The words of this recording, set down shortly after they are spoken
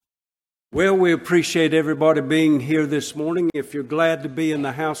Well, we appreciate everybody being here this morning. If you're glad to be in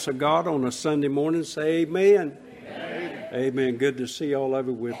the house of God on a Sunday morning, say amen. Amen. Amen. Good to see all of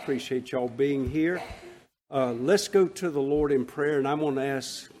you. We appreciate y'all being here. Let's go to the Lord in prayer, and I'm going to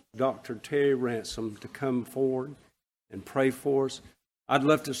ask Dr. Terry Ransom to come forward and pray for us. I'd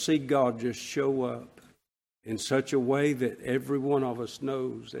love to see God just show up in such a way that every one of us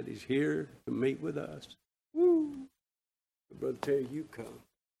knows that He's here to meet with us. Woo. Brother Terry, you come.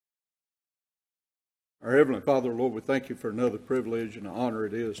 Our Heavenly Father, Lord, we thank you for another privilege and an honor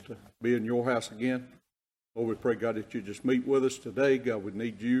it is to be in your house again. Lord, we pray, God, that you just meet with us today. God, we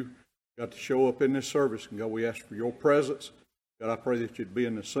need you, God, to show up in this service. And God, we ask for your presence. God, I pray that you'd be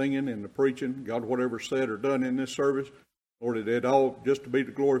in the singing and the preaching. God, whatever said or done in this service, Lord, it all just to be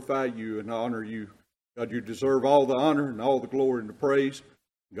to glorify you and honor you. God, you deserve all the honor and all the glory and the praise.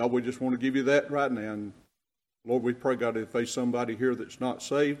 God, we just want to give you that right now. And Lord, we pray, God, if there's somebody here that's not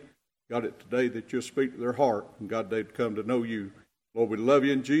saved, God, it today that you'll speak to their heart, and God, they'd come to know you. Lord, we love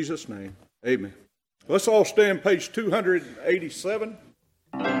you in Jesus' name. Amen. Let's all stand, page 287.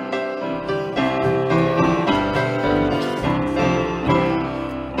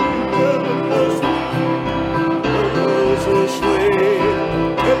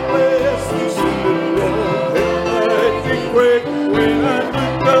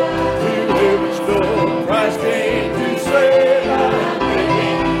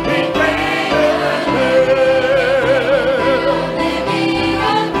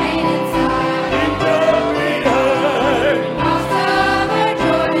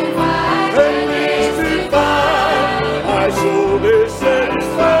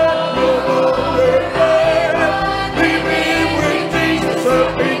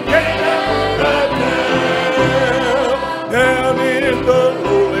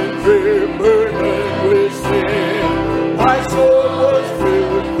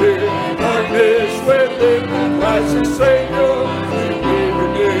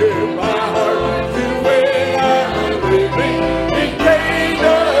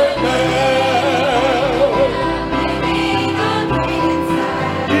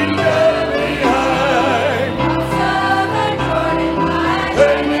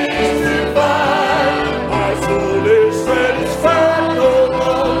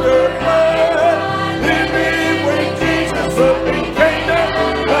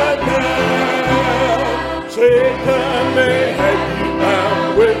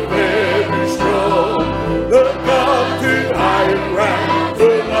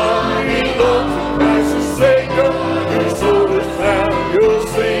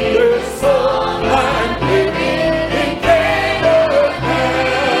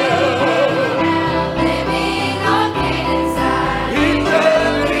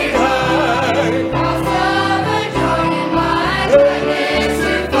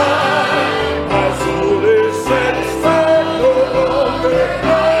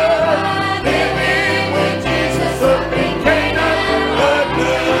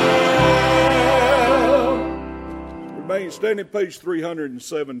 Standing page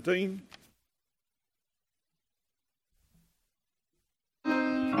 317.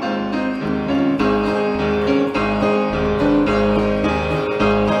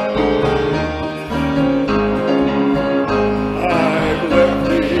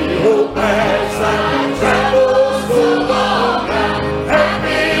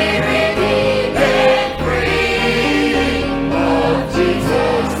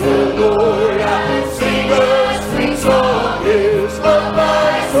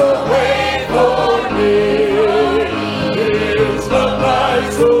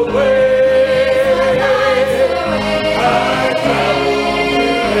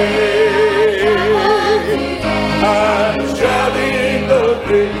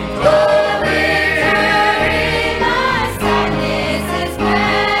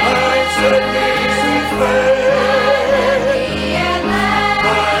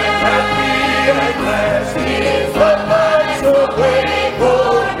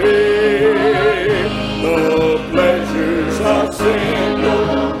 Send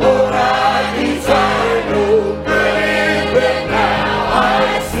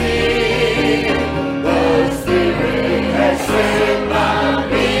my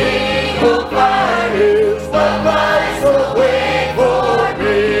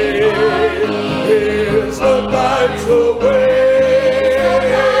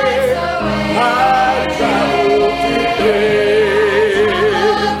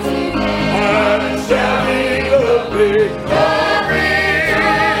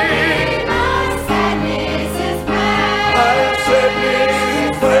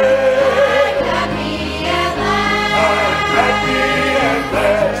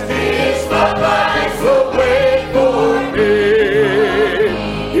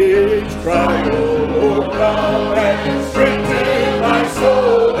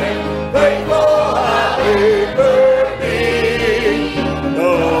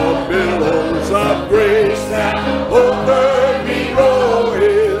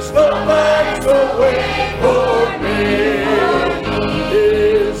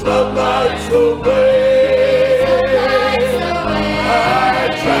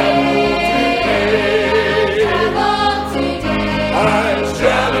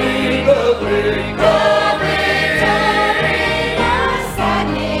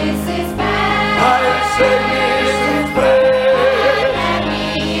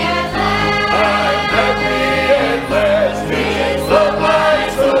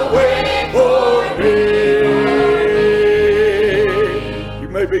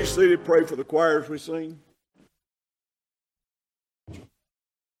be seated. Pray for the choir as we sing.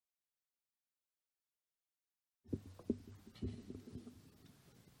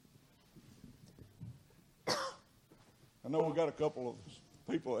 I know we got a couple of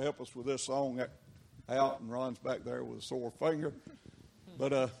people that help us with this song out, and Ron's back there with a sore finger.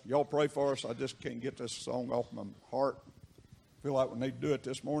 But y'all pray for us. I just can't get this song off my heart. Feel like we need to do it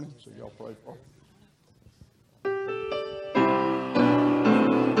this morning, so y'all pray for us.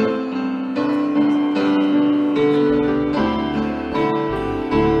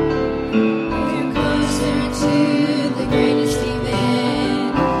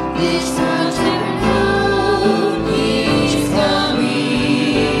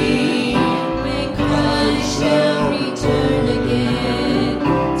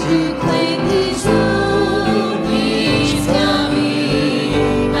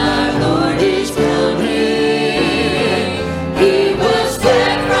 Is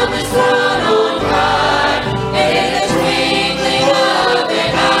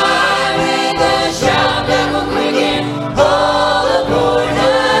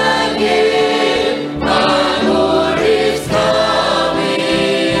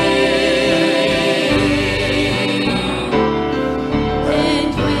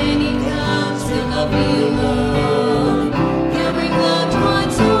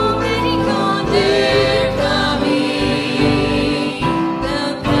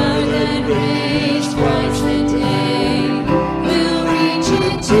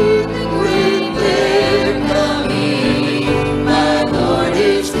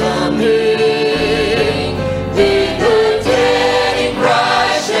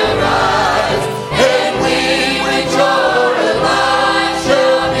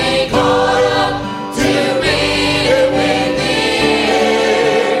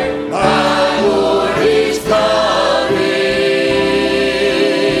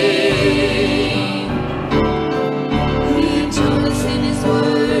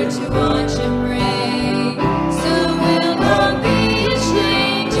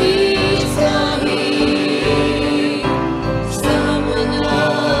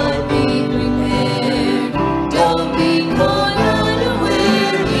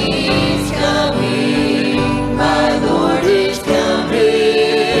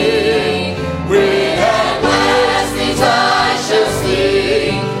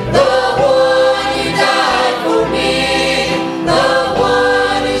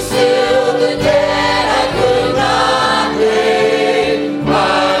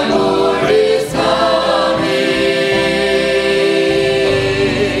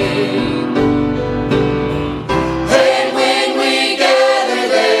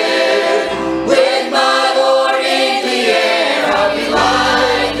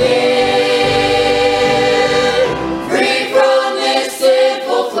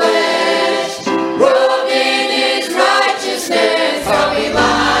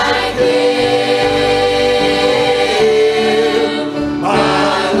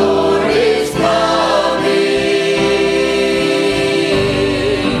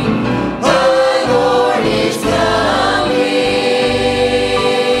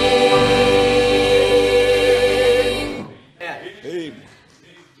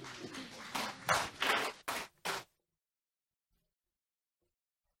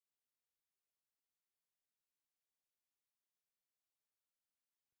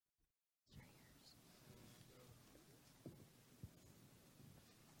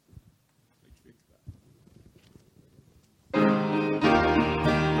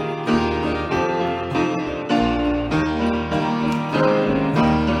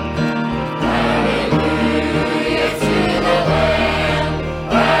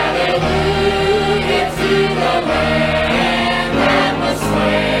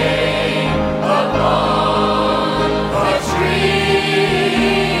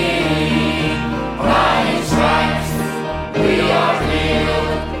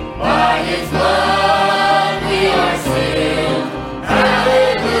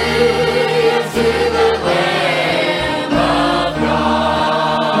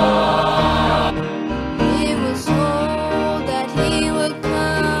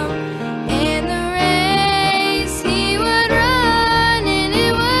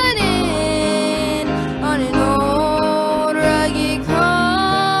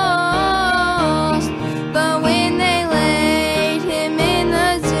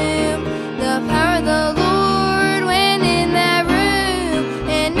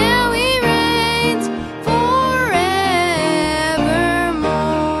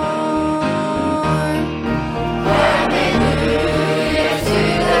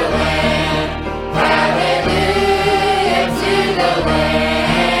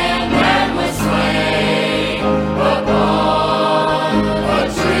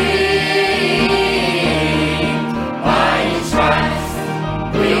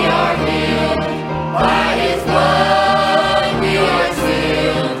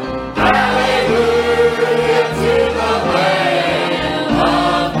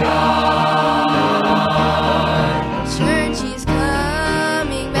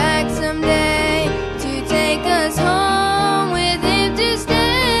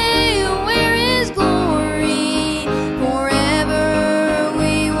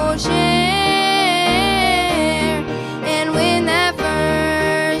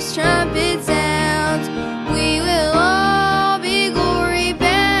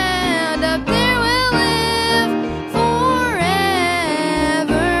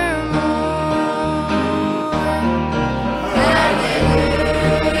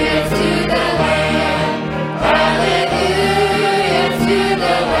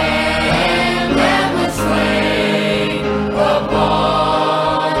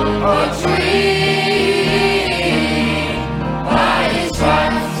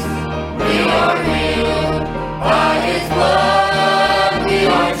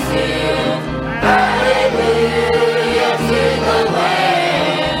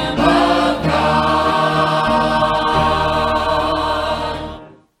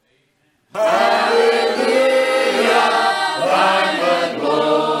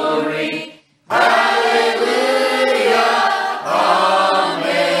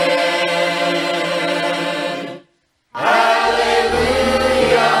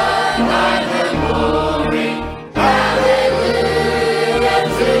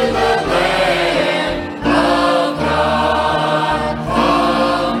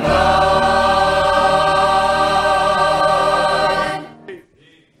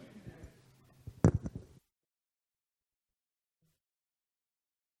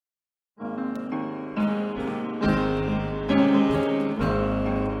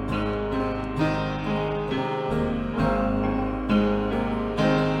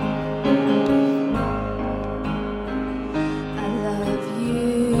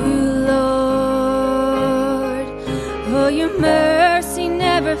Your mercy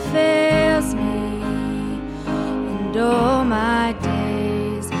never fails me, and all my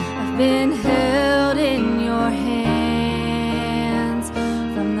days I've been held in your hands.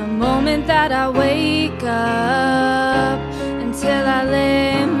 From the moment that I wake up until I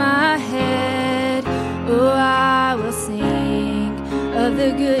lay my head, oh, I will sing of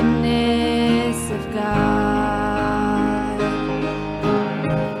the goodness of God.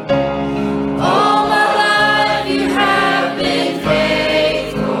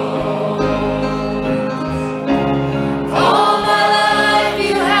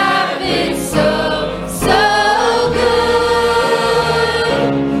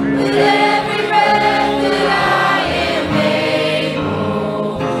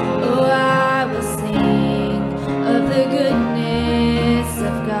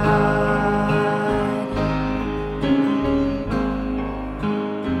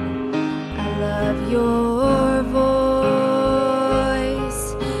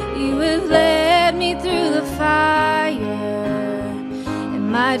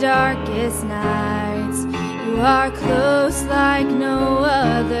 Darkest nights, you are close like no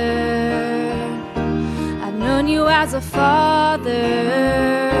other. I've known you as a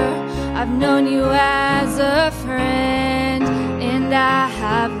father, I've known you as a friend, and I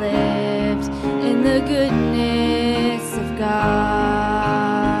have lived in the goodness of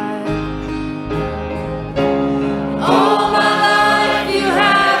God. All my life you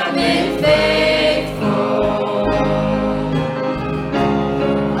have been faithful.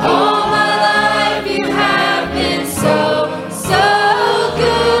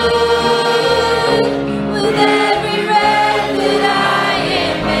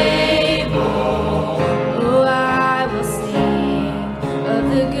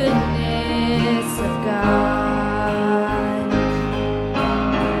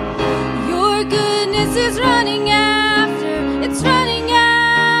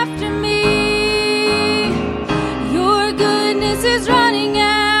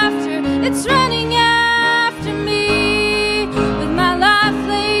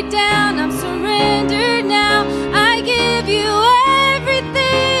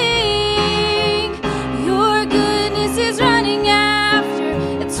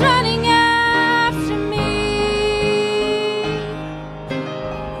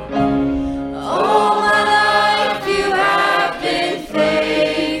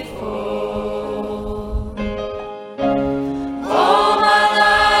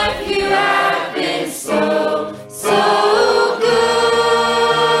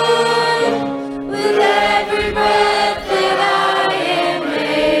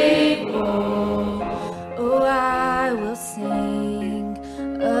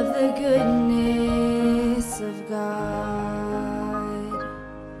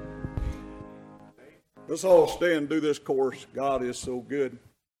 Let's all stand and do this chorus. God is so good.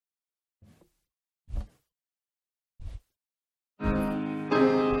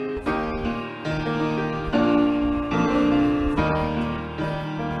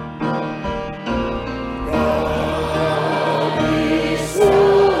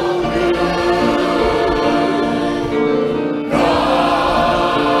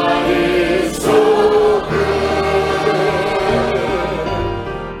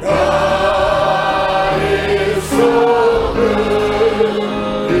 So good.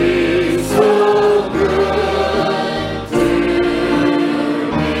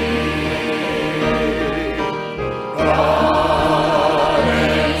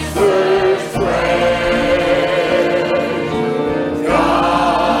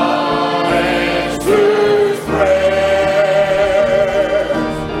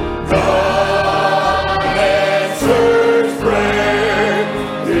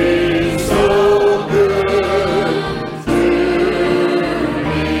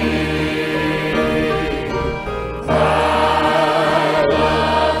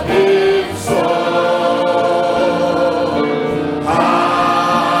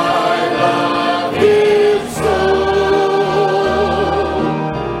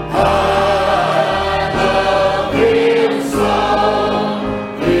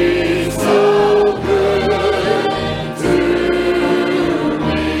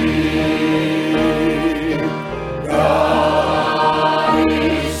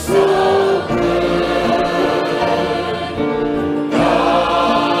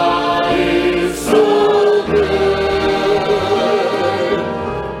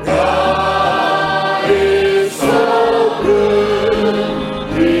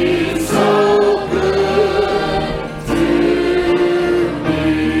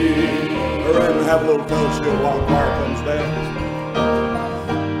 hold those still while the choir comes down.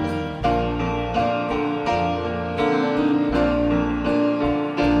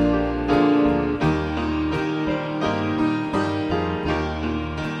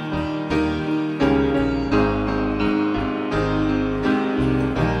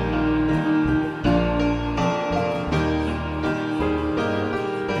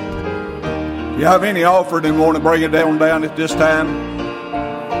 You have any offering and want to bring it down at this time?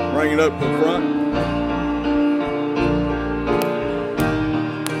 Bring it up to the front.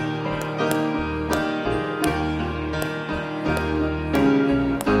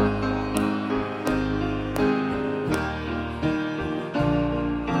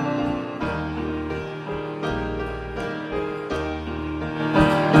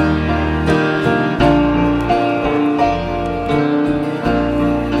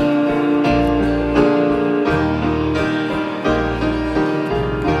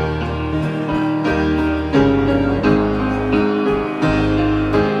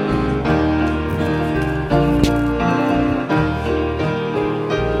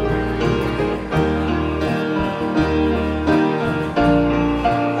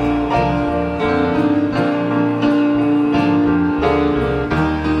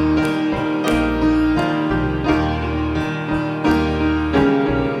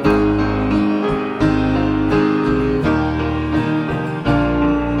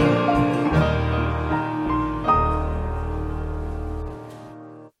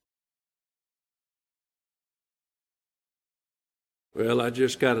 Well, I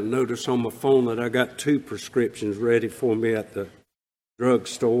just got a notice on my phone that I got 2 prescriptions ready for me at the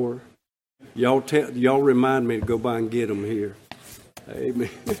drugstore. Y'all remind me to go by and get them here. Amen.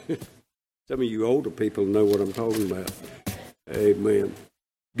 Some of you older people know what I'm talking about. Amen.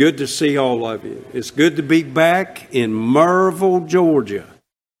 Good to see all of you. It's good to be back in Merville, Georgia.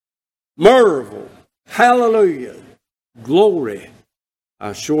 Merville. Hallelujah. Glory.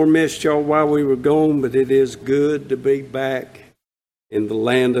 I sure missed y'all while we were gone, but it is good to be back in the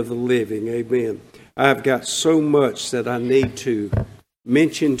land of the living. Amen. I've got so much that I need to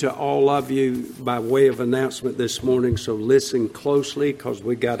mention to all of you by way of announcement this morning, so listen closely because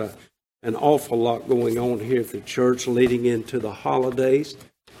we got an awful lot going on here at the church leading into the holidays,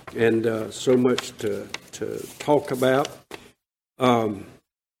 and so much to talk about.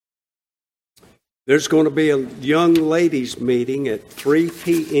 There's going to be a young ladies meeting at 3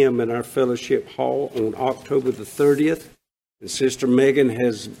 p.m. in our fellowship hall on October the 30th. And Sister Megan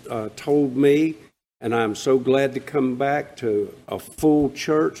has told me, and I'm so glad to come back to a full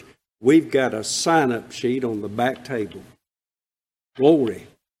church. We've got a sign-up sheet on the back table. Glory.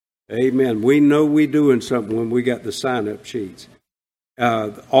 Amen. We know we're doing something when we got the sign-up sheets.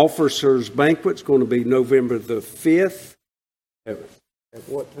 The officers' banquet's going to be November the 5th. At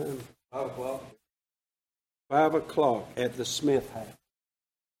what time? 5 o'clock. 5 o'clock at the Smith House.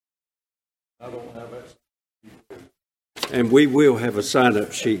 I don't have that. And we will have a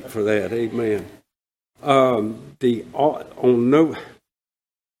sign-up sheet for that. Amen.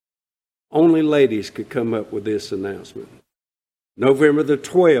 Only ladies could come up with this announcement. November the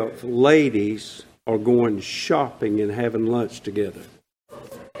 12th, ladies are going shopping and having lunch together.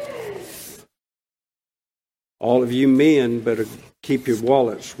 All of you men better keep your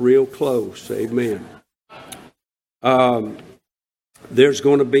wallets real close. Amen. There's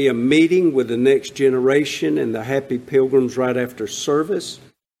going to be a meeting with the next generation and the Happy Pilgrims right after service.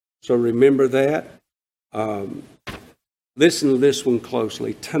 So remember that. Listen to this one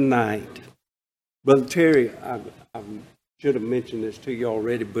closely. Tonight, Brother Terry, I should have mentioned this to you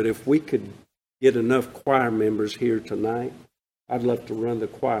already, but if we could get enough choir members here tonight, I'd love to run the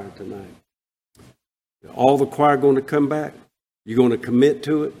choir tonight. All the choir going to come back? You're going to commit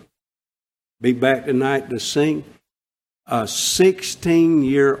to it? Be back tonight to sing? A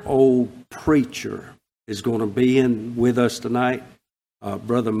 16-year-old preacher is going to be in with us tonight,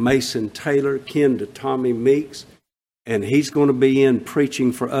 Brother Mason Taylor, kin to Tommy Meeks, and he's going to be in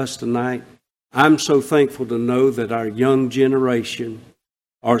preaching for us tonight. I'm so thankful to know that our young generation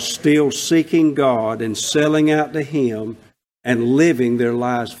are still seeking God and selling out to Him and living their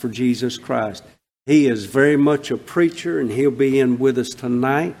lives for Jesus Christ. He is very much a preacher, and he'll be in with us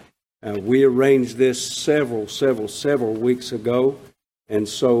tonight. We arranged this several weeks ago. And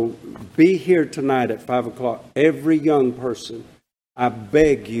so be here tonight at 5 o'clock. Every young person, I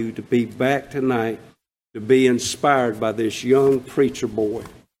beg you to be back tonight to be inspired by this young preacher boy.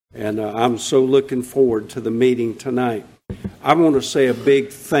 And I'm so looking forward to the meeting tonight. I want to say a big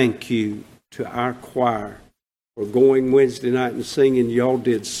thank you to our choir for going Wednesday night and singing. Y'all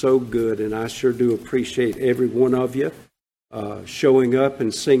did so good, and I sure do appreciate every one of you. showing up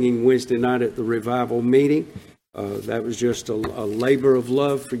and singing Wednesday night at the revival meeting. That was just a labor of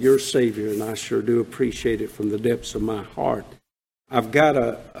love for your Savior, and I sure do appreciate it from the depths of my heart. I've got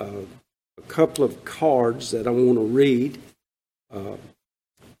a couple of cards that I want to read.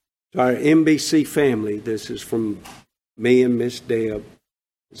 To our NBC family, this is from me and Miss Deb.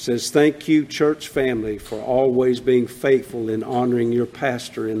 It says, "Thank you, church family, for always being faithful in honoring your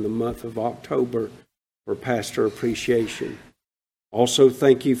pastor in the month of October for Pastor Appreciation. Also,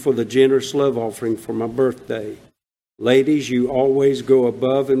 thank you for the generous love offering for my birthday. Ladies, you always go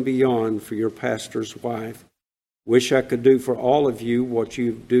above and beyond for your pastor's wife. Wish I could do for all of you what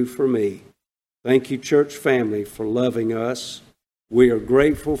you do for me. Thank you, church family, for loving us. We are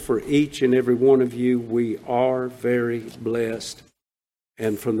grateful for each and every one of you. We are very blessed.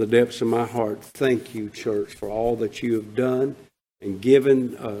 And from the depths of my heart, thank you, church, for all that you have done and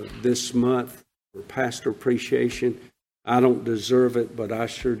given this month for Pastor Appreciation. I don't deserve it, but I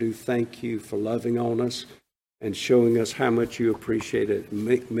sure do thank you for loving on us and showing us how much you appreciate it.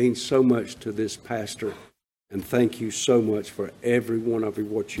 It means so much to this pastor. And thank you so much for every one of you,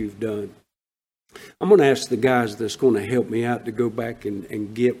 what you've done." I'm going to ask the guys that's going to help me out to go back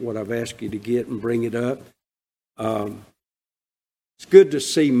and get what I've asked you to get and bring it up. It's good to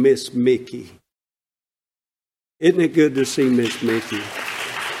see Miss Mickey. Isn't it good to see Miss Mickey?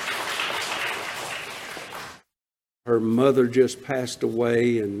 Her mother just passed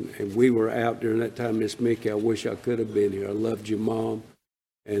away, and we were out during that time. Miss Mickey, I wish I could have been here. I loved your mom,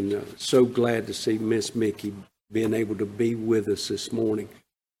 and so glad to see Miss Mickey being able to be with us this morning.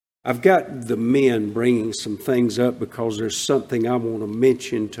 I've got the men bringing some things up because there's something I want to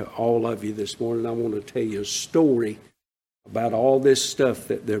mention to all of you this morning. I want to tell you a story about all this stuff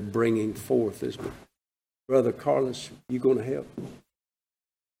that they're bringing forth this morning. Brother Carlos, you going to help?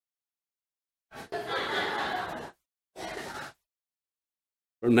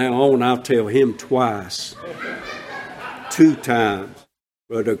 From now on, I'll tell him twice. 2 times.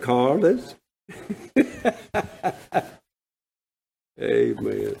 Brother Carlos.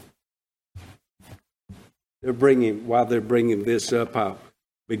 Amen. While they're bringing this up, I'll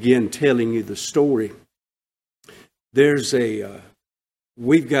begin telling you the story. There's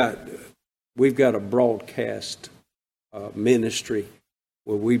we've got a broadcast ministry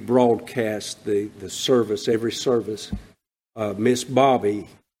where we broadcast the service, every service. Miss Bobby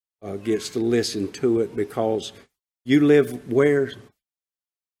gets to listen to it because you live where?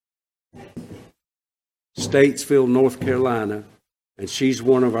 Statesville, North Carolina. And she's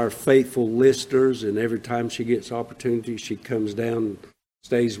one of our faithful listeners, and every time she gets opportunity, she comes down and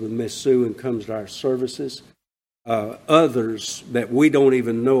stays with Miss Sue and comes to our services. Others that we don't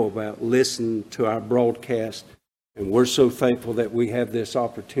even know about listen to our broadcast, and we're so thankful that we have this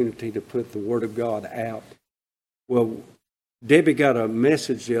opportunity to put the Word of God out. Well, Debbie got a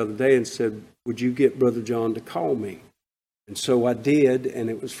message the other day and said, "Would you get Brother John to call me?" And so I did, and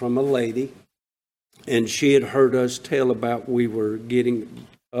it was from a lady. And she had heard us tell about we were getting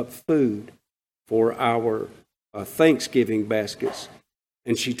up food for our Thanksgiving baskets.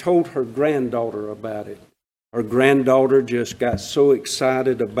 And she told her granddaughter about it. Her granddaughter just got so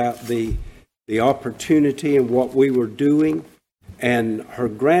excited about the opportunity and what we were doing. And her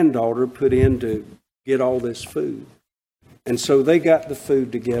granddaughter put in to get all this food. And so they got the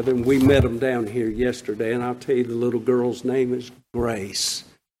food together, and we met them down here yesterday. And I'll tell you, the little girl's name is Grace.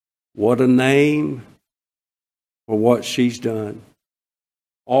 What a name for what she's done.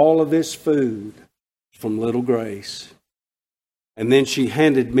 All of this food from little Grace. And then she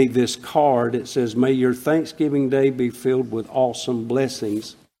handed me this card. It says, "May your Thanksgiving Day be filled with awesome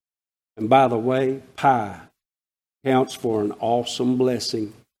blessings." And by the way, pie counts for an awesome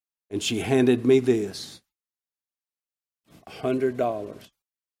blessing. And she handed me this, $100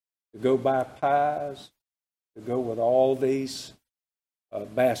 to go buy pies, to go with all these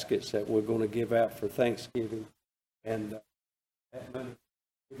baskets that we're going to give out for Thanksgiving. And that money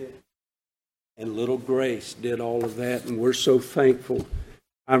and little Grace did all of that, and we're so thankful.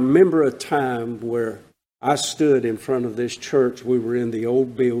 I remember a time where I stood in front of this church. We were in the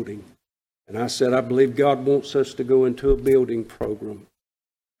old building, and I said, "I believe God wants us to go into a building program."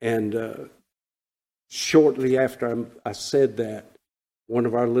 And shortly after I said that, one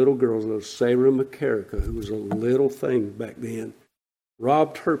of our little girls, Sarah McCarrica, who was a little thing back then,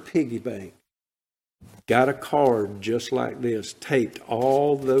 robbed her piggy bank, got a card just like this, taped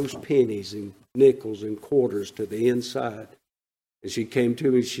all those pennies and nickels and quarters to the inside. And she came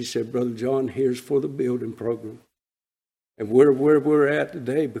to me and she said, "Brother John, here's for the building program." And we're where we're at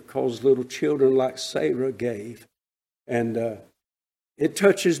today because little children like Sarah gave. And it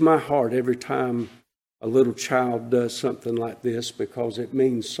touches my heart every time a little child does something like this, because it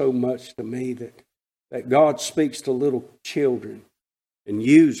means so much to me that God speaks to little children and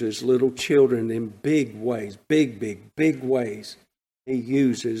uses little children in big ways, big ways. He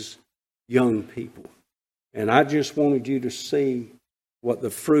uses young people. And I just wanted you to see what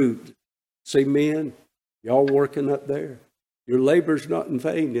the fruit. See, men, y'all working up there. Your labor's not in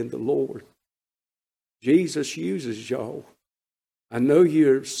vain in the Lord. Jesus uses y'all. I know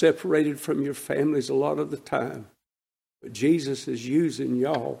you're separated from your families a lot of the time, but Jesus is using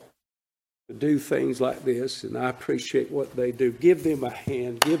y'all to do things like this, and I appreciate what they do. Give them a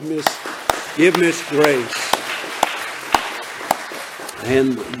hand. Give Miss Grace.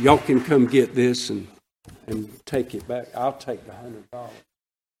 And y'all can come get this and take it back. I'll take the $100.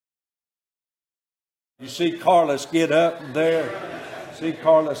 You see Carlos get up there. See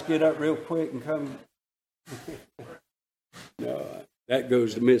Carlos get up real quick and come. No, that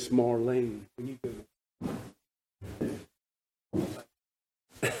goes to Miss Marlene. When you go.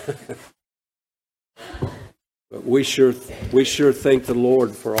 But we sure thank the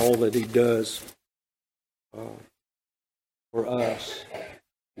Lord for all that He does for us.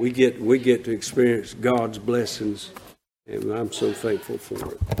 We get to experience God's blessings, and I'm so thankful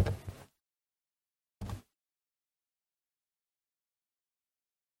for it.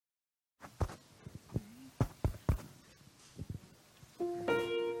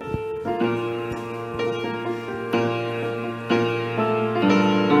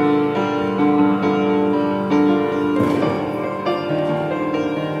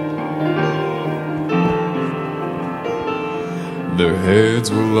 Their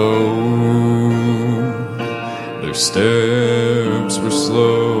heads were low, their steps were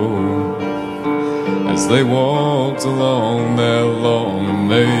slow, as they walked along that long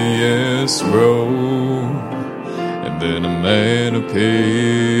Emmaus road. And then a man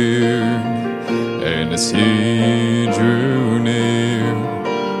appeared, and as he drew near,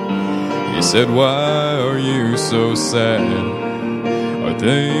 he said, "Why are you so sad? Are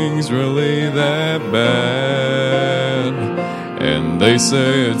things really that bad?" And they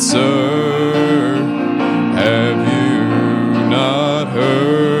said, "Sir, have you not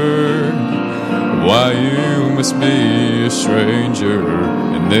heard why you must be a stranger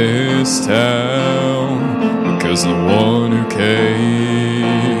in this town? Because the one who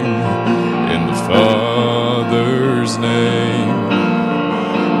came in the Father's name,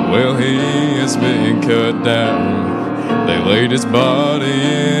 well, he has been cut down. They laid his body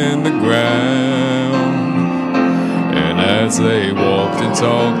in the ground." As they walked and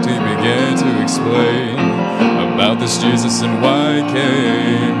talked, he began to explain about this Jesus and why he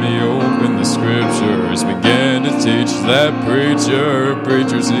came. He opened the scriptures, began to teach that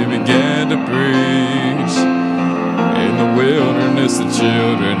preachers, he began to preach. In the wilderness, the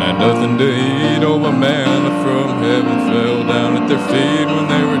children had nothing to eat. Oh, but manna from heaven fell down at their feet when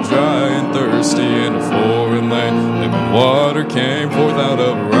they were dry and thirsty in a foreign land. Living water came forth out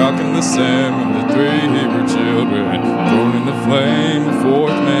of a rock in the sand. When the 3 Hebrew children thrown in the flame, the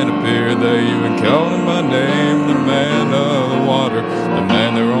 4th man appeared. They even called him by name, the man of the water, the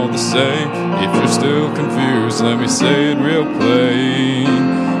man. They're all the same. If you're still confused, let me say it real plain.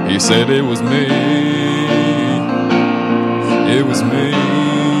 He said, "It was me. It was me."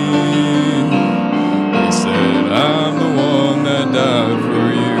 He said, "I'm the one that died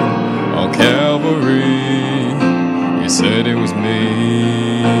for you on Calvary." He said, "It was me."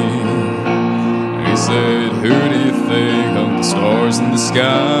 He said, "Who do you think hung the stars in the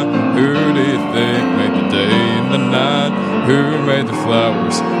sky? Who do you think made the day and the night? Who made the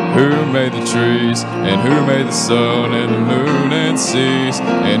flowers? Who made the trees? And who made the sun and the moon and seas?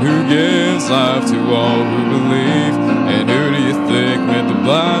 And who gives life to all who believe? And who do you think made the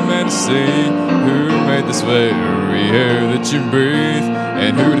blind man to see? Who made this very air that you breathe?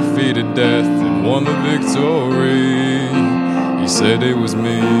 And who defeated death and won the victory?" He said, "It was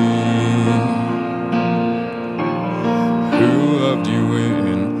me. Who loved you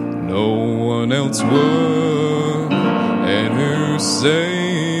when no one else would, and who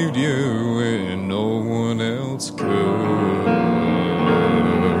saved you when no one else could."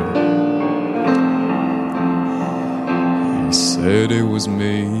 He said, "It was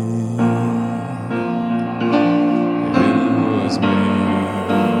me. It was me."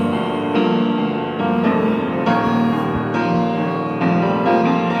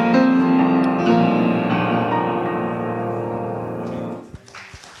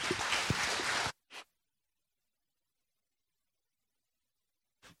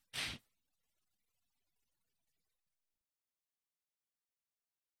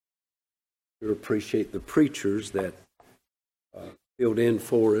 We appreciate the preachers that filled in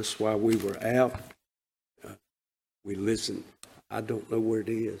for us while we were out. we listen. I don't know where it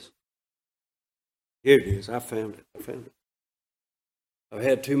is. Here it is. I found it. I've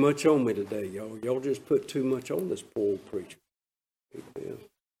had too much on me today, y'all. Y'all just put too much on this poor old preacher. Amen.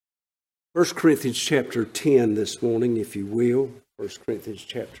 1 Corinthians chapter 10 this morning, if you will. 1 Corinthians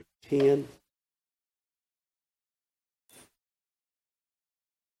chapter 10.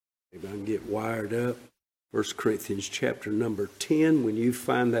 Maybe I can get wired up. 1 Corinthians chapter number 10. When you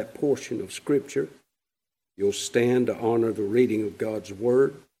find that portion of Scripture, you'll stand to honor the reading of God's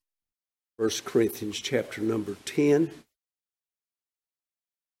Word. 1 Corinthians chapter number 10.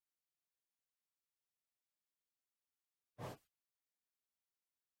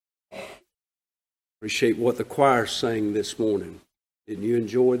 Appreciate what the choir sang this morning. Didn't you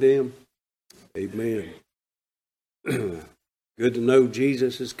enjoy them? Amen. Good to know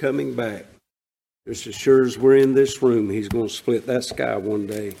Jesus is coming back. Just as sure as we're in this room, He's going to split that sky one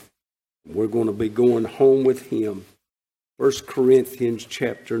day. We're going to be going home with Him. 1 Corinthians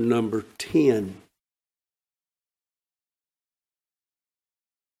chapter number 10.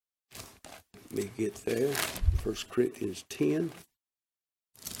 Let me get there. 1 Corinthians 10.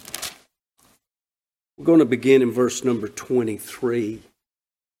 We're going to begin in verse number 23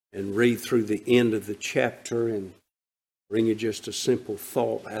 and read through the end of the chapter and bring you just a simple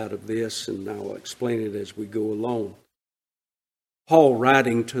thought out of this, and I'll explain it as we go along. Paul,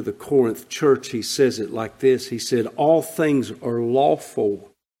 writing to the Corinth church, he says it like this. He said, "All things are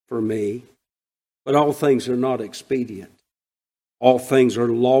lawful for me, but all things are not expedient. All things are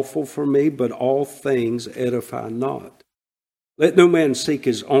lawful for me, but all things edify not. Let no man seek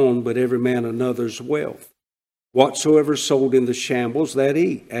his own, but every man another's wealth. Whatsoever sold in the shambles, that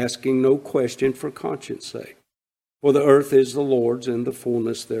eat, asking no question for conscience sake. For the earth is the Lord's, and the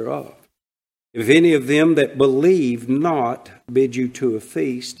fullness thereof. If any of them that believe not bid you to a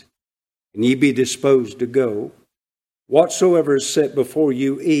feast, and ye be disposed to go, whatsoever is set before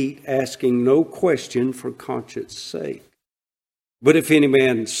you eat, asking no question for conscience sake. But if any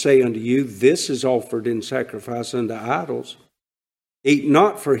man say unto you, This is offered in sacrifice unto idols, eat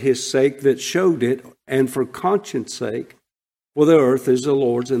not for his sake that showed it, and for conscience sake, for the earth is the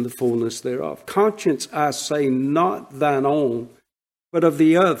Lord's and the fullness thereof. Conscience, I say, not thine own, but of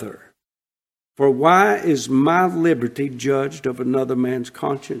the other. For why is my liberty judged of another man's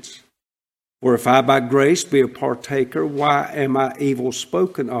conscience? For if I by grace be a partaker, why am I evil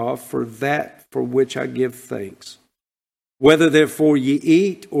spoken of for that for which I give thanks? Whether therefore ye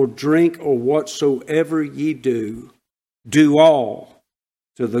eat or drink or whatsoever ye do, do all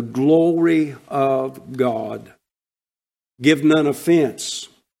to the glory of God. Give none offense,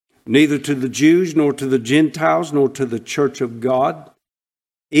 neither to the Jews, nor to the Gentiles, nor to the church of God,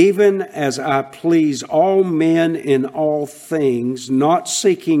 even as I please all men in all things, not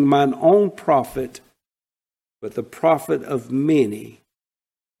seeking mine own profit, but the profit of many,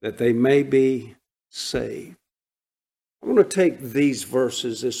 that they may be saved." I want to take these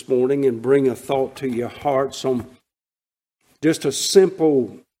verses this morning and bring a thought to your hearts on just a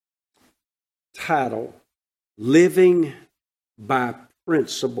simple title, Living by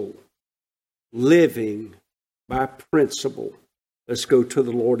Principle. Living by Principle. Let's go to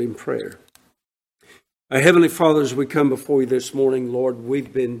the Lord in prayer. Our Heavenly Father, as we come before you this morning, Lord,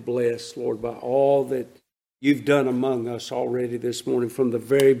 we've been blessed, Lord, by all that you've done among us already this morning, from the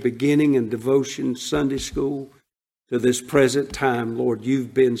very beginning in devotion, Sunday school, to this present time. Lord,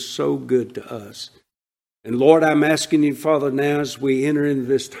 you've been so good to us. And Lord, I'm asking you, Father, now as we enter into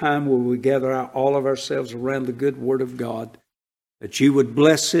this time where we gather out all of ourselves around the good Word of God, that you would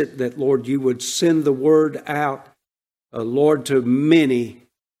bless it, that, Lord, you would send the Word out, Lord, to many,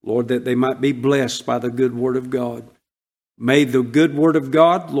 Lord, that they might be blessed by the good Word of God. May the good Word of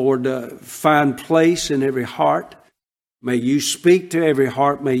God, Lord, find place in every heart. May you speak to every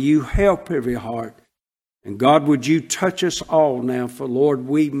heart. May you help every heart. And God, would you touch us all now, for Lord,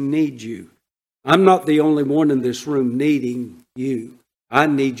 we need you. I'm not the only one in this room needing you. I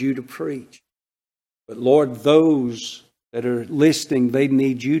need you to preach. But Lord, those that are listening, they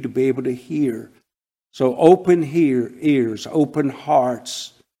need you to be able to hear. So open ears, open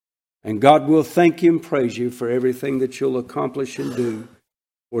hearts. And God, will thank you and praise you for everything that you'll accomplish and do.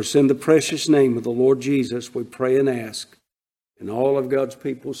 For it's in the precious name of the Lord Jesus we pray and ask. And all of God's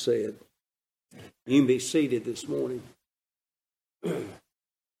people said, you can be seated this morning.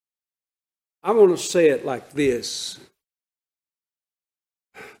 I want to say it like this.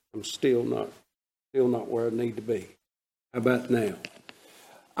 I'm still not where I need to be. How about now?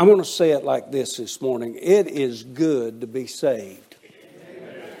 I want to say it like this morning. It is good to be saved.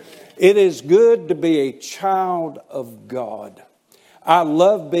 Amen. It is good to be a child of God. I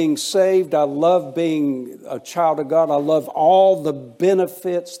love being saved. I love being a child of God. I love all the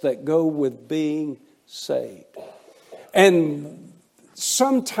benefits that go with being saved. And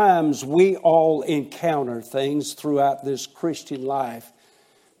sometimes we all encounter things throughout this Christian life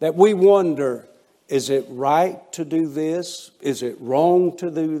that we wonder, is it right to do this? Is it wrong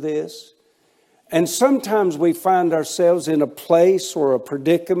to do this? And sometimes we find ourselves in a place or a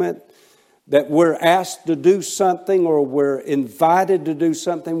predicament that we're asked to do something or we're invited to do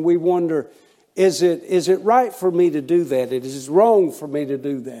something. We wonder, is it right for me to do that? Is it wrong for me to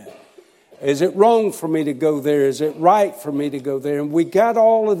do that? Is it wrong for me to go there? Is it right for me to go there? And we got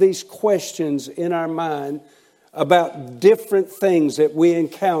all of these questions in our mind about different things that we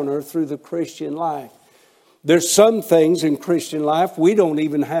encounter through the Christian life. There's some things in Christian life we don't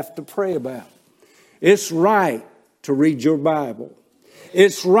even have to pray about. It's right to read your Bible.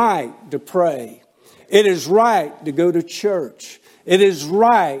 It's right to pray. It is right to go to church. It is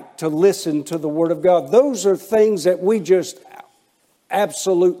right to listen to the Word of God. Those are things that we just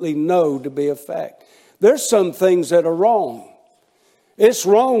absolutely know to be a fact. There's some things that are wrong. It's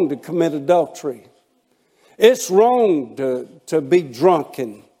wrong to commit adultery. It's wrong to be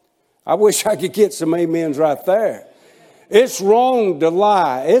drunken. I wish I could get some amens right there. It's wrong to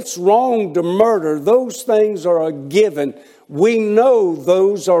lie. It's wrong to murder. Those things are a given. We know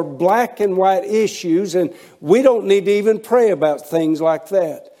those are black and white issues, and we don't need to even pray about things like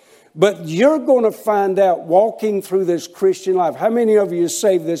that. But you're going to find out walking through this Christian life. How many of you are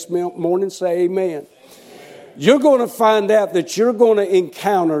saved this morning? Say amen. You're going to find out that you're going to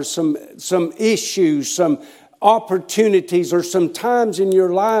encounter some issues, some opportunities, or some times in your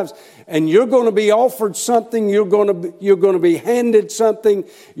lives, and you're going to be offered something. You're going to be handed something.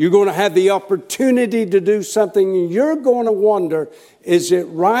 You're going to have the opportunity to do something. And you're going to wonder, is it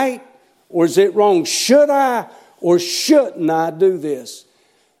right or is it wrong? Should I or shouldn't I do this?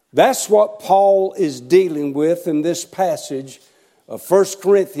 That's what Paul is dealing with in this passage of 1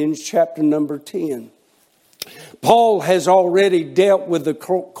 Corinthians chapter number 10. Paul has already dealt with the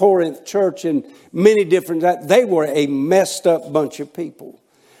Corinth church in many different... They were a messed up bunch of people.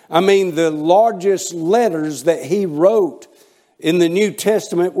 I mean, the largest letters that he wrote in the New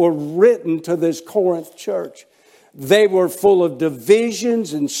Testament were written to this Corinth church. They were full of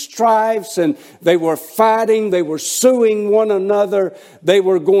divisions and strifes, and they were fighting. They were suing one another. They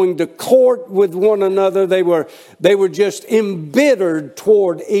were going to court with one another. They were just embittered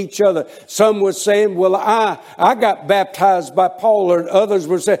toward each other. Some were saying, well, I got baptized by Paul, or others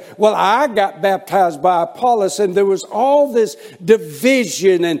were saying, well, I got baptized by Apollos. And there was all this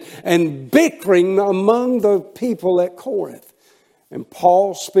division and bickering among the people at Corinth. And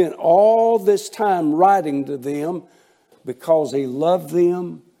Paul spent all this time writing to them because he loved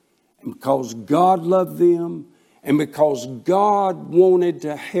them, and because God loved them, and because God wanted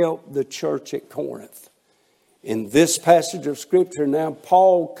to help the church at Corinth. In this passage of Scripture now,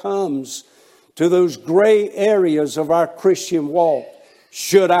 Paul comes to those gray areas of our Christian walk.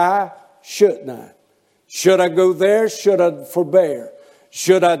 Should I? Shouldn't I? Should I go there? Should I forbear?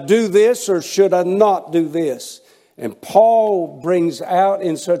 Should I do this or should I not do this? And Paul brings out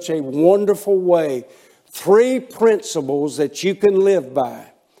in such a wonderful way 3 principles that you can live by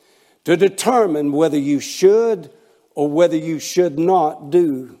to determine whether you should or whether you should not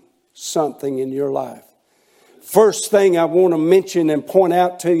do something in your life. First thing I want to mention and point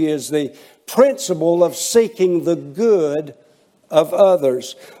out to you is the principle of seeking the good of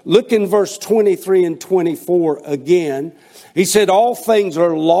others. Look in verse 23 and 24 again. He said, all things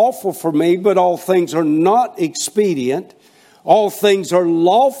are lawful for me, but all things are not expedient. All things are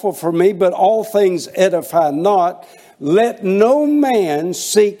lawful for me, but all things edify not. Let no man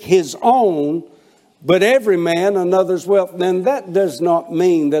seek his own, but every man another's wealth. Then that does not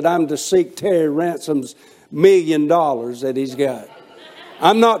mean that I'm to seek Terry Ransom's $1 million that he's got.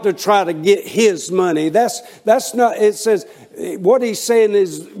 I'm not to try to get his money. That's not, it says, what he's saying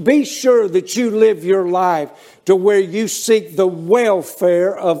is be sure that you live your life to where you seek the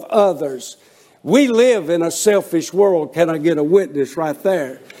welfare of others. We live in a selfish world. Can I get a witness right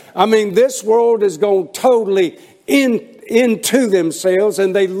there? I mean, this world is going totally into themselves,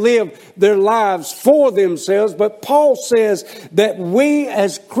 and they live their lives for themselves. But Paul says that we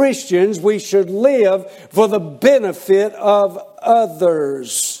as Christians, we should live for the benefit of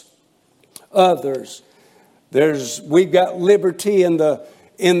others. We've got liberty in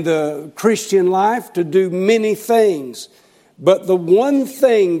the Christian life to do many things. But the one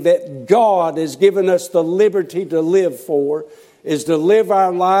thing that God has given us the liberty to live for is to live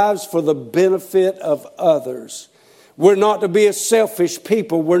our lives for the benefit of others. We're not to be a selfish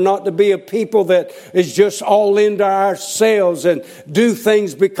people. We're not to be a people that is just all into ourselves and do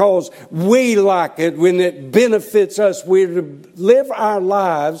things because we like it when it benefits us. We're to live our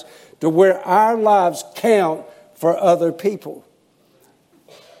lives to where our lives count for other people.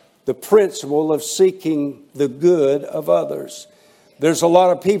 The principle of seeking the good of others. There's a lot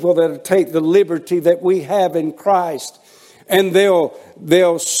of people that take the liberty that we have in Christ, and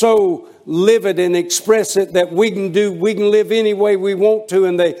they'll so live it and express it that we can live any way we want to,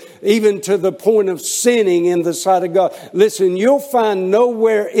 and they even to the point of sinning in the sight of God. Listen, you'll find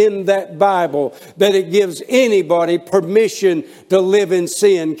nowhere in that Bible that it gives anybody permission to live in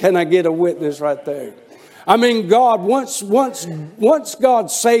sin. Can I get a witness right there? I mean, God, once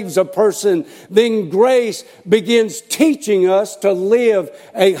God saves a person, then grace begins teaching us to live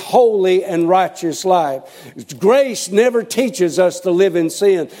a holy and righteous life. Grace never teaches us to live in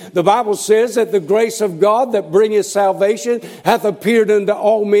sin. The Bible says that the grace of God that bringeth salvation hath appeared unto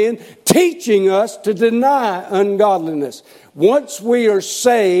all men, teaching us to deny ungodliness. Once we are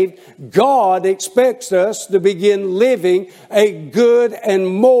saved, God expects us to begin living a good and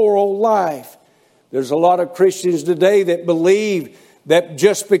moral life. There's a lot of Christians today that believe that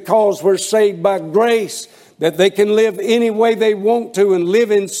just because we're saved by grace, that they can live any way they want to and live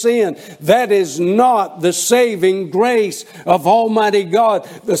in sin. That is not the saving grace of Almighty God.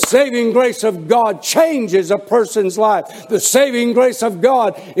 The saving grace of God changes a person's life. The saving grace of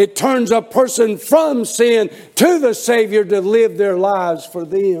God, it turns a person from sin to the Savior to live their lives for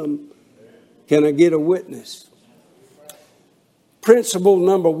them. Can I get a witness? Principle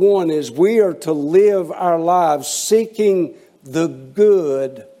number one is we are to live our lives seeking the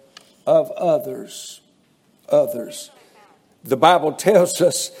good of others. The Bible tells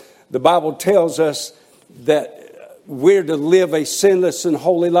us that we're to live a sinless and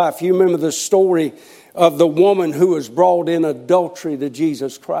holy life. You remember the story of the woman who was brought in adultery to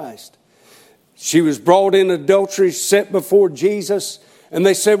Jesus Christ. She was brought in adultery, set before Jesus. And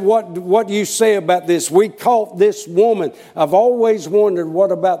they said, what do you say about this? We caught this woman. I've always wondered,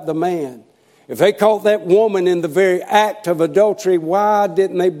 what about the man? If they caught that woman in the very act of adultery, why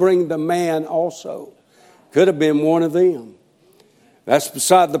didn't they bring the man also? Could have been one of them. That's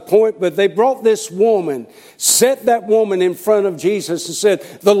beside the point, but they brought this woman, set that woman in front of Jesus and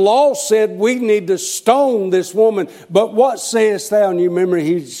said, the law said we need to stone this woman, but what sayest thou? And you remember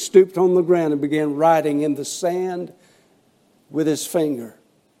he stooped on the ground and began writing in the sand with his finger.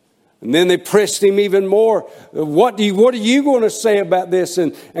 And then they pressed him even more. What are you going to say about this?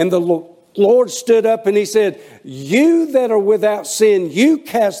 And the Lord stood up and he said, you that are without sin, you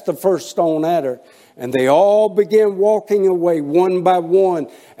cast the first stone at her. And they all began walking away one by one.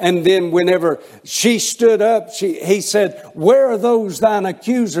 And then whenever she stood up, he said, where are those thine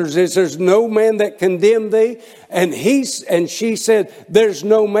accusers? Is there no man that condemned thee? And she said, there's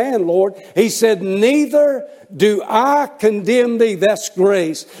no man, Lord. He said, neither do I condemn thee. That's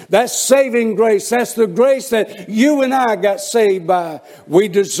grace. That's saving grace. That's the grace that you and I got saved by. We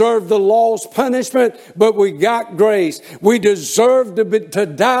deserve the law's punishment, but we got grace. We deserve to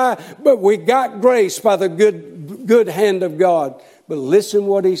die, but we got grace by the good hand of God. But listen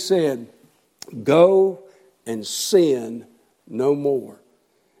what he said. Go and sin no more.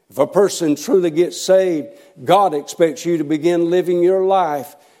 If a person truly gets saved, God expects you to begin living your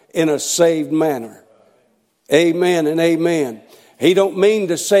life in a saved manner. Amen and amen. He don't mean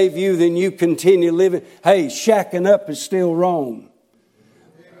to save you, then you continue living. Hey, shacking up is still wrong.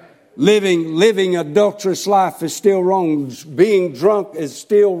 Living adulterous life is still wrong. Being drunk is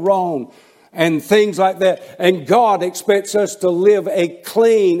still wrong. And things like that. And God expects us to live a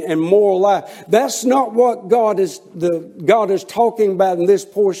clean and moral life. That's not what God is talking about in this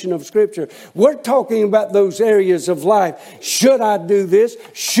portion of Scripture. We're talking about those areas of life. Should I do this?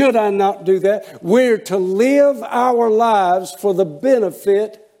 Should I not do that? We're to live our lives for the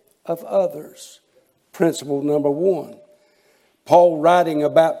benefit of others. Principle number one. Paul writing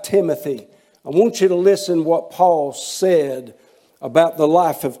about Timothy. I want you to listen what Paul said about the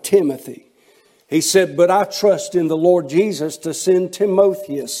life of Timothy. He said, but I trust in the Lord Jesus to send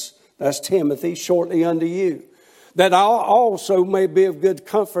Timotheus, that's Timothy, shortly unto you, that I also may be of good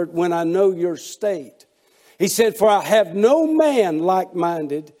comfort when I know your state. He said, for I have no man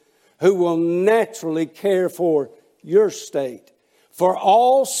like-minded who will naturally care for your state. For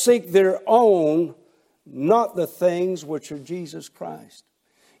all seek their own, not the things which are Jesus Christ.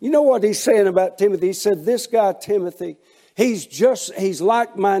 You know what he's saying about Timothy? He said, this guy, Timothy, he's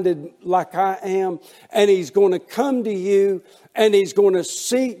like-minded like I am, and he's going to come to you and he's going to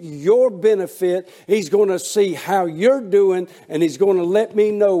seek your benefit. He's going to see how you're doing, and he's going to let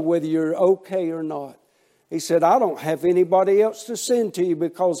me know whether you're okay or not. He said, I don't have anybody else to send to you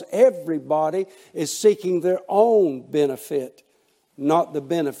because everybody is seeking their own benefit, not the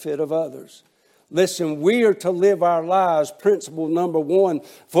benefit of others. Listen, we are to live our lives, principle number one,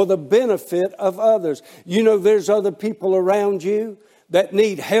 for the benefit of others. You know, there's other people around you that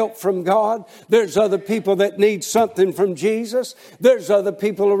need help from God. There's other people that need something from Jesus. There's other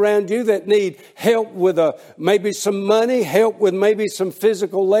people around you that need help with maybe some money, help with maybe some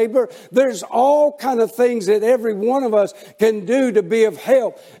physical labor. There's all kind of things that every one of us can do to be of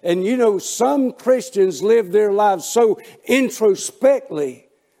help. And you know, some Christians live their lives so introspectively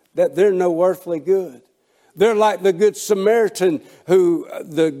that they're no earthly good. They're like the Good Samaritan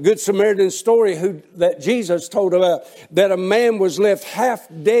the Good Samaritan story that Jesus told about, that a man was left half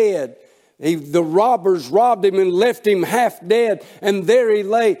dead. The robbers robbed him and left him half dead. And there he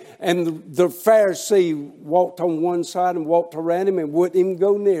lay. And the Pharisee walked on one side and walked around him and wouldn't even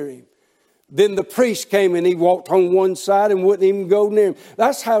go near him. Then the priest came and he walked on one side and wouldn't even go near him.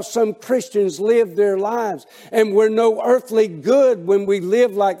 That's how some Christians live their lives. And we're no earthly good when we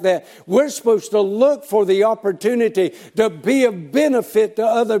live like that. We're supposed to look for the opportunity to be of benefit to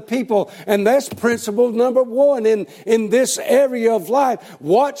other people. And that's principle number one in this area of life.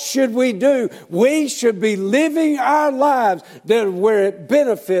 What should we do? We should be living our lives where it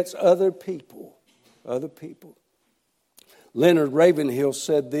benefits other people. Other people. Leonard Ravenhill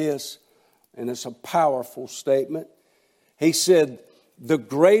said this, and it's a powerful statement. He said, the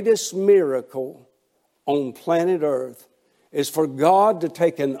greatest miracle on planet Earth is for God to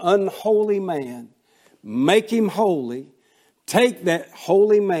take an unholy man, make him holy, take that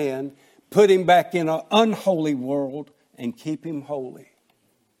holy man, put him back in an unholy world, and keep him holy.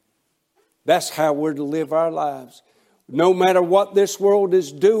 That's how we're to live our lives. No matter what this world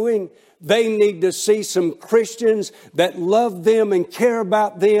is doing, they need to see some Christians that love them and care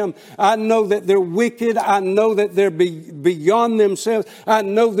about them. I know that they're wicked. I know that they're beyond themselves. I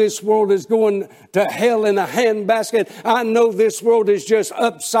know this world is going to hell in a handbasket. I know this world is just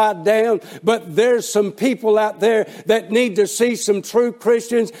upside down. But there's some people out there that need to see some true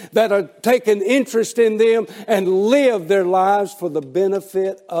Christians that are taking interest in them and live their lives for the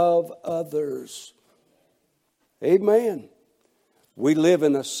benefit of others. Amen. We live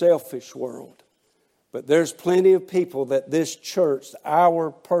in a selfish world, but there's plenty of people that this church,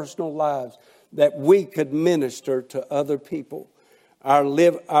 our personal lives, that we could minister to other people. Our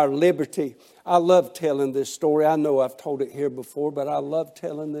liberty. I love telling this story. I know I've told it here before, but I love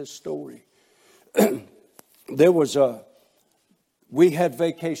telling this story. We had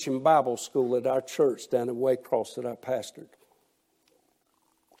Vacation Bible School at our church down in Waycross that I pastored.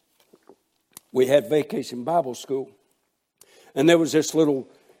 We had Vacation Bible School. And there was this little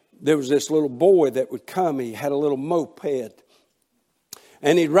boy that would come. He had a little moped.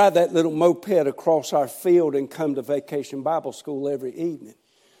 And he'd ride that little moped across our field and come to Vacation Bible School every evening.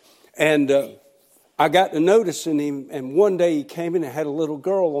 And I got to noticing him. And one day he came in and had a little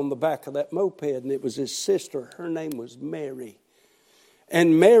girl on the back of that moped. And it was his sister. Her name was Mary.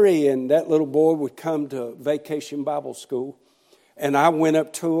 And Mary and that little boy would come to Vacation Bible School. And I went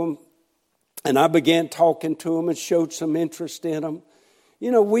up to him. And I began talking to them and showed some interest in them. You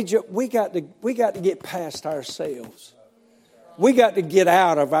know, we got to get past ourselves. We got to get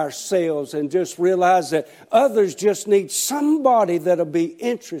out of ourselves and just realize that others just need somebody that'll be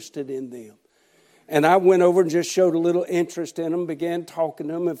interested in them. And I went over and just showed a little interest in them, began talking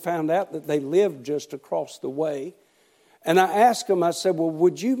to them, and found out that they lived just across the way. And I asked them, I said, well,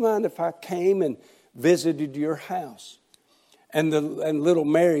 would you mind if I came and visited your house? And little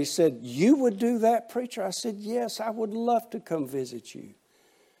Mary said, you would do that, preacher? I said, yes, I would love to come visit you.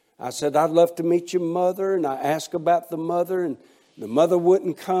 I said, I'd love to meet your mother. And I asked about the mother, and the mother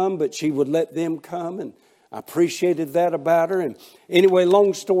wouldn't come, but she would let them come. And I appreciated that about her. And anyway,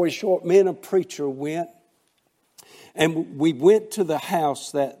 long story short, me and a preacher went. And we went to the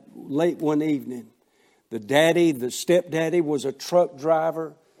house that late one evening. The stepdaddy was a truck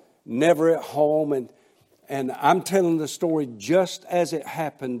driver, never at home. And I'm telling the story just as it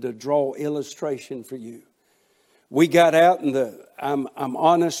happened to draw illustration for you. We got out and I'm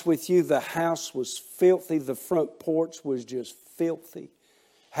honest with you, the house was filthy. The front porch was just filthy.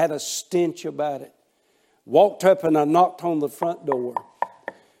 Had a stench about it. Walked up and I knocked on the front door.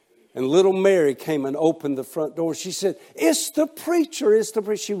 And little Mary came and opened the front door. She said, it's the preacher, it's the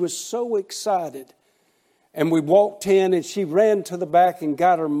preacher. She was so excited. And we walked in and she ran to the back and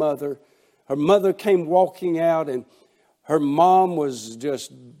got her mother. Her mother came walking out and her mom was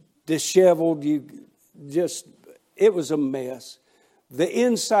just disheveled. It was a mess. The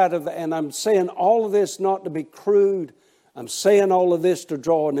inside of and I'm saying all of this not to be crude I'm saying all of this to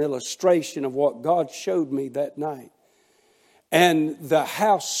draw an illustration of what God showed me that night. And the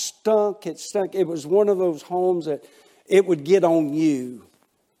house stunk. It stunk. It was one of those homes that it would get on you.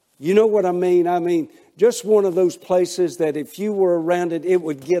 You know what I mean? I mean, just one of those places that if you were around it, it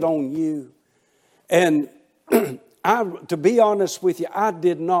would get on you. And to be honest with you, I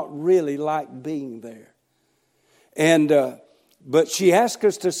did not really like being there. And but she asked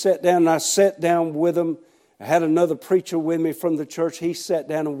us to sit down, and I sat down with them. I had another preacher with me from the church. He sat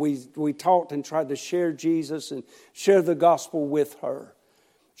down, and we talked and tried to share Jesus and share the gospel with her.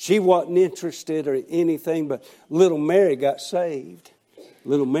 She wasn't interested or anything, but little Mary got saved.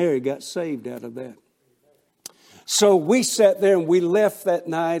 Little Mary got saved out of that. So we sat there and we left that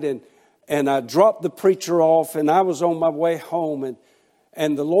night, and I dropped the preacher off, and I was on my way home,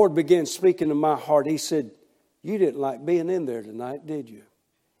 and the Lord began speaking to my heart. He said, "You didn't like being in there tonight, did you?"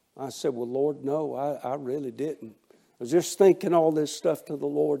 I said, "Well, Lord, no, I really didn't. I was just thinking all this stuff to the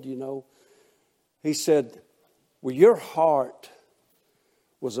Lord, you know." He said, "Well, your heart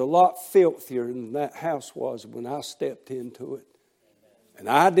was a lot filthier than that house was when I stepped into it. And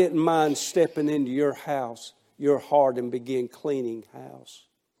I didn't mind stepping into your house, your heart, and begin cleaning house."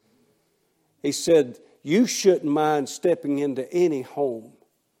 He said, "You shouldn't mind stepping into any home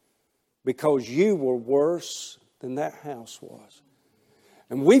because you were worse than that house was."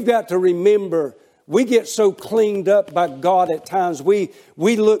 And we've got to remember, we get so cleaned up by God at times. We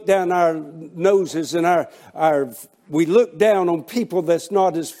look down our noses and we look down on people that's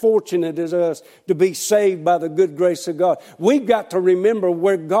not as fortunate as us to be saved by the good grace of God. We've got to remember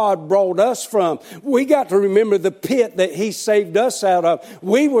where God brought us from. We got to remember the pit that He saved us out of.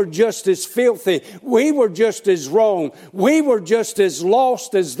 We were just as filthy. We were just as wrong. We were just as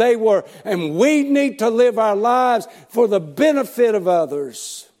lost as they were. And we need to live our lives for the benefit of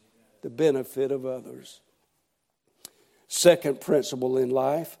others. The benefit of others. Second principle in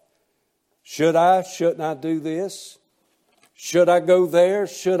life. Shouldn't I do this? Should I go there?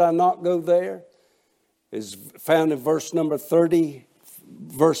 Should I not go there? Is found in verse number 32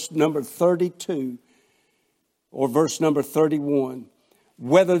 or verse number 31.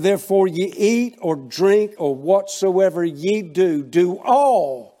 "Whether therefore ye eat or drink or whatsoever ye do, do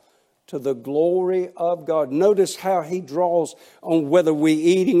all to the glory of God." Notice how he draws on whether we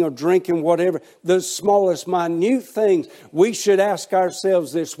eating or drinking, whatever, the smallest minute things. We should ask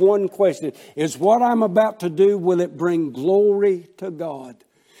ourselves this one question: is what I'm about to do, will it bring glory to God?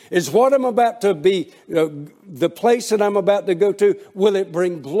 Is what I'm about to be, the place that I'm about to go to, will it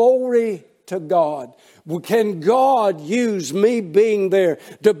bring glory to God? Can God use me being there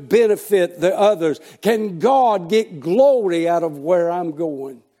to benefit the others? Can God get glory out of where I'm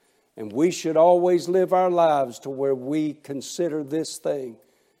going? And we should always live our lives to where we consider this thing: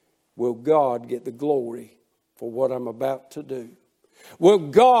 will God get the glory for what I'm about to do? Will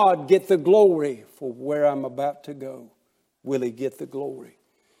God get the glory for where I'm about to go? Will He get the glory?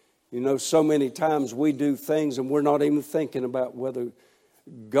 You know, so many times we do things and we're not even thinking about whether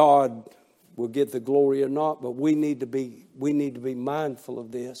God will get the glory or not. But we need to be mindful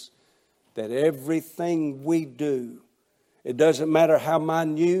of this, that everything we do, it doesn't matter how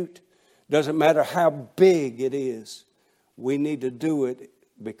minute, doesn't matter how big it is, we need to do it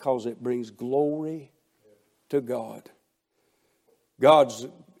because it brings glory to God. God's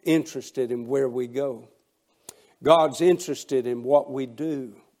interested in where we go. God's interested in what we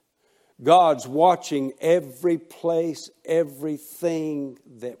do. God's watching every place, everything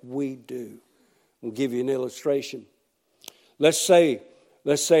that we do. I'll give you an illustration. Let's say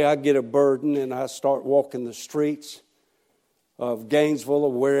I get a burden and I start walking the streets of Gainesville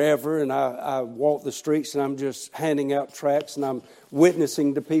or wherever, and I walk the streets and I'm just handing out tracts and I'm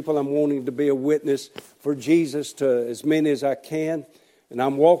witnessing to people. I'm wanting to be a witness for Jesus to as many as I can. And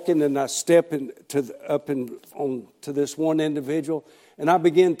I'm walking and I step onto this one individual and I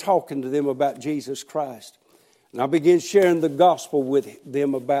begin talking to them about Jesus Christ. And I begin sharing the gospel with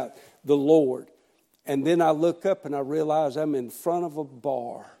them about the Lord. And then I look up and I realize I'm in front of a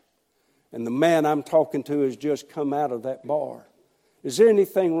bar. And the man I'm talking to has just come out of that bar. Is there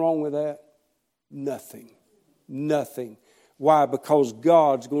anything wrong with that? Nothing. Nothing. Why? Because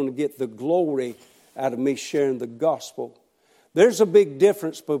God's going to get the glory out of me sharing the gospel. There's a big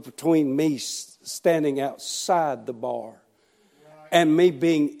difference between me standing outside the bar and me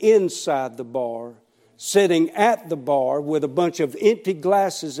being inside the bar, sitting at the bar with a bunch of empty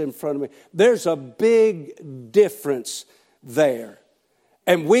glasses in front of me. There's a big difference there.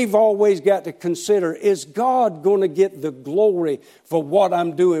 And we've always got to consider, is God going to get the glory for what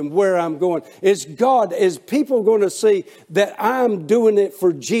I'm doing, where I'm going? Is people going to see that I'm doing it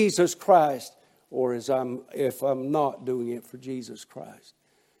for Jesus Christ? or if I'm not doing it for Jesus Christ.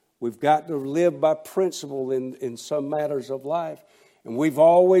 We've got to live by principle in some matters of life. And we've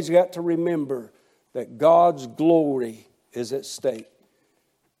always got to remember that God's glory is at stake.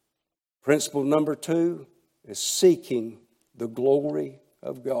 Principle number 2 is seeking the glory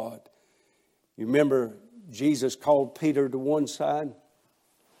of God. You remember Jesus called Peter to one side.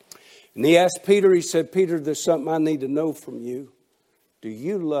 And he asked Peter, he said, Peter, there's something I need to know from you. Do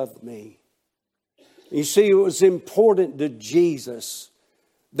you love me? You see, it was important to Jesus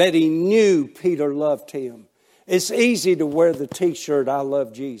that he knew Peter loved him. It's easy to wear the t-shirt, I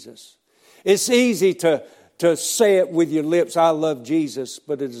love Jesus. It's easy to say it with your lips, I love Jesus.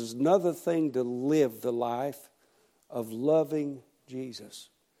 But it is another thing to live the life of loving Jesus.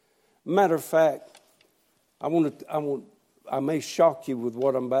 Matter of fact, I may shock you with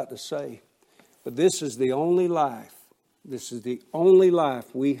what I'm about to say, but this is the only life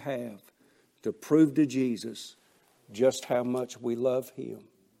we have to prove to Jesus just how much we love him.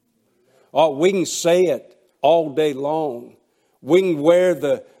 Oh, we can say it all day long. We can wear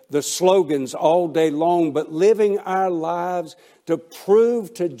the slogans all day long, but living our lives to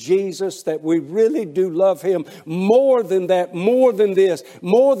prove to Jesus that we really do love him more than that, more than this,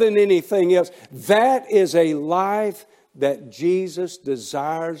 more than anything else. That is a life that Jesus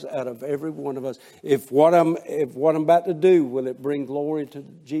desires out of every one of us. If what I'm about to do, will it bring glory to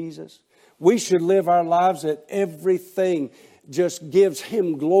Jesus? We should live our lives that everything just gives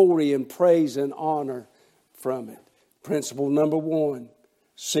him glory and praise and honor from it. Principle number 1,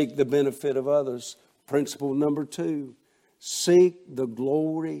 seek the benefit of others. Principle number 2, seek the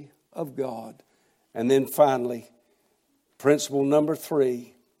glory of God. And then finally, principle number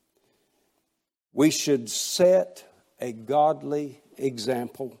 3, we should set a godly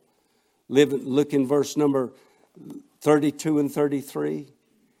example. Look in verse number 32 and 33.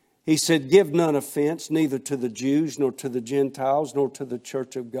 He said, give none offense, neither to the Jews, nor to the Gentiles, nor to the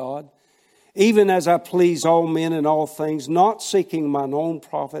church of God, even as I please all men in all things, not seeking mine own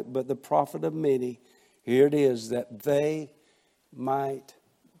profit, but the profit of many. Here it is, that they might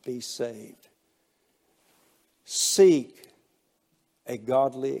be saved. Seek a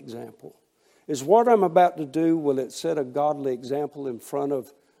godly example. Is what I'm about to do, will it set a godly example in front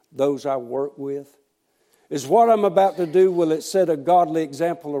of those I work with? Is what I'm about to do, will it set a godly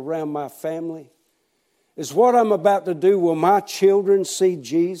example around my family? Is what I'm about to do, will my children see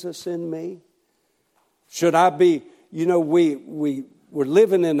Jesus in me? Should I be, we're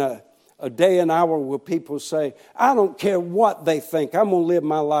living in a day and hour where people say, I don't care what they think, I'm going to live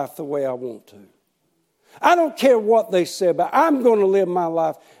my life the way I want to. I don't care what they say, but I'm going to live my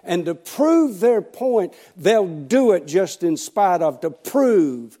life. And to prove their point, they'll do it just in spite of, to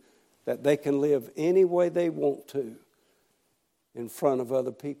prove that they can live any way they want to in front of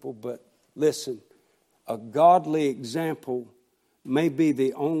other people. But listen, a godly example may be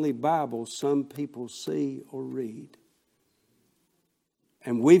the only Bible some people see or read.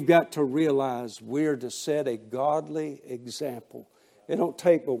 And we've got to realize we're to set a godly example. It don't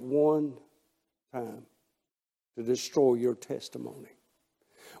take but one time to destroy your testimony.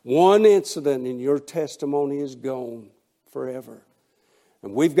 One incident and your testimony is gone forever.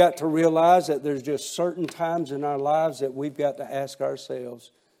 And we've got to realize that there's just certain times in our lives that we've got to ask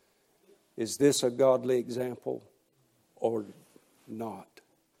ourselves, is this a godly example or not?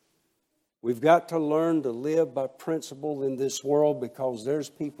 We've got to learn to live by principle in this world, because there's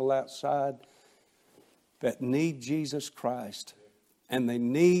people outside that need Jesus Christ. And they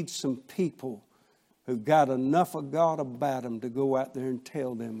need some people who've got enough of God about them to go out there and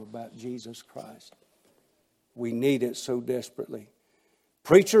tell them about Jesus Christ. We need it so desperately.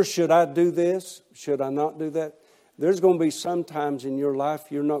 Preacher, should I do this? Should I not do that? There's going to be some times in your life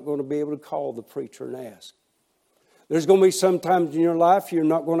you're not going to be able to call the preacher and ask. There's going to be some times in your life you're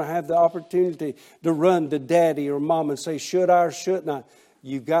not going to have the opportunity to run to daddy or mom and say, should I or shouldn't I?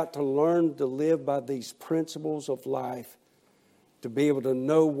 You've got to learn to live by these principles of life to be able to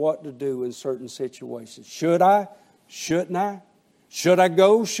know what to do in certain situations. Should I? Shouldn't I? Should I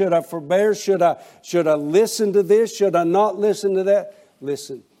go? Should I forbear? Should I listen to this? Should I not listen to that?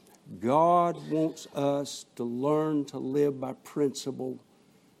 Listen, God wants us to learn to live by principle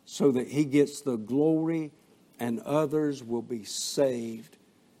so that He gets the glory and others will be saved.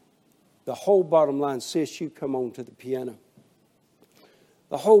 The whole bottom line, sis, you come on to the piano.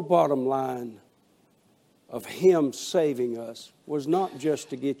 The whole bottom line of Him saving us was not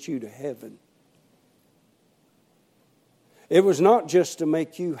just to get you to heaven. It was not just to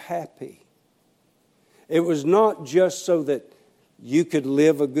make you happy. It was not just so that you could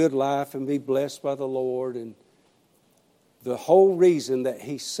live a good life and be blessed by the Lord. And The whole reason that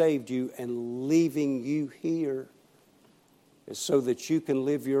He saved you and leaving you here is so that you can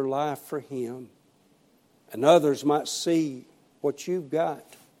live your life for Him. And others might see what you've got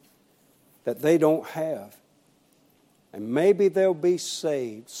that they don't have. And maybe they'll be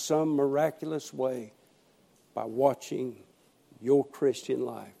saved some miraculous way by watching your Christian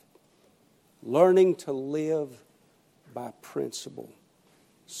life. Learning to live by principle.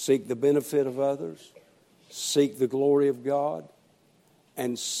 Seek the benefit of others. Seek the glory of God.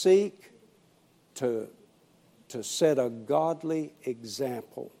 And seek to set a godly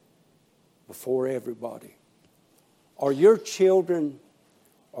example before everybody. Are your children,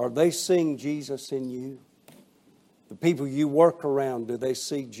 are they seeing Jesus in you? The people you work around, do they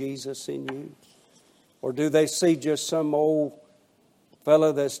see Jesus in you? Or do they see just some old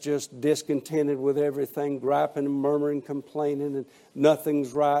fellow that's just discontented with everything, griping and murmuring, complaining, and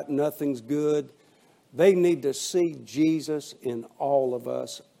nothing's right, nothing's good? They need to see Jesus in all of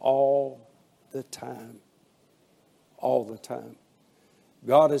us all the time. All the time.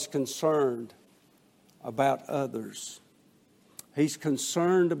 God is concerned about others. He's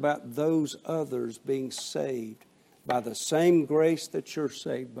concerned about those others being saved by the same grace that you're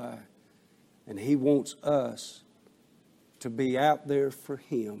saved by. And He wants us to be out there for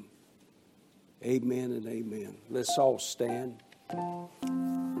Him. Amen and amen. Let's all stand. I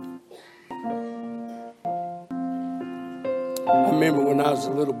remember when I was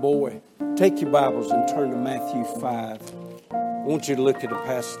a little boy. Take your Bibles and turn to Matthew 5. I want you to look at a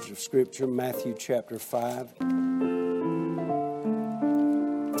passage of Scripture, Matthew chapter 5. I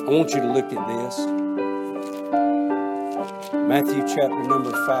want you to look at this. Matthew chapter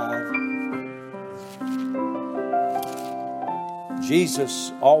number 5.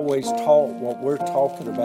 Jesus always taught what we're talking about.